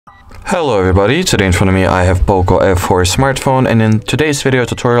Hello everybody, today in front of me I have POCO F4 smartphone, and in today's video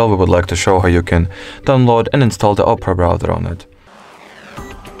tutorial we would like to show how you can download and install the Opera browser on it.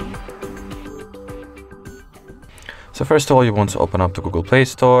 So first of all, you want to open up the Google Play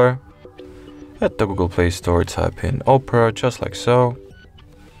Store. At the Google Play Store type in Opera, just like so.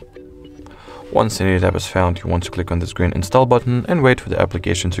 Once the new tab is found, you want to click on this green install button and wait for the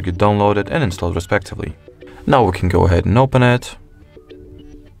application to get downloaded and installed respectively. Now we can go ahead and open it.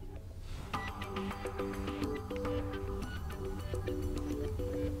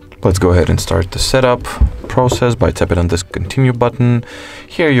 Let's go ahead and start the setup process by tapping on this continue button.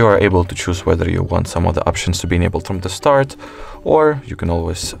 Here you are able to choose whether you want some of the options to be enabled from the start, or you can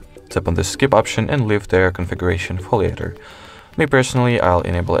always tap on the skip option and leave their configuration for later. Me personally, I'll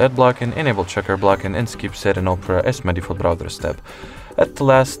enable ad blocking, enable checker blocking, and skip set in Opera as my default browser step. At the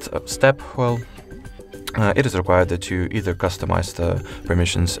last step, it is required that you either customize the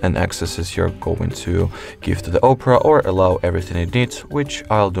permissions and accesses you're going to give to the Opera, or allow everything it needs, which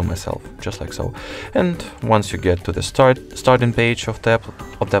I'll do myself, just like so. And once you get to the starting page of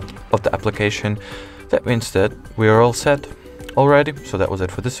the application, that means that we are all set already. So that was it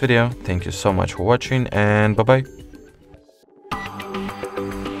for this video. Thank you so much for watching, and bye bye.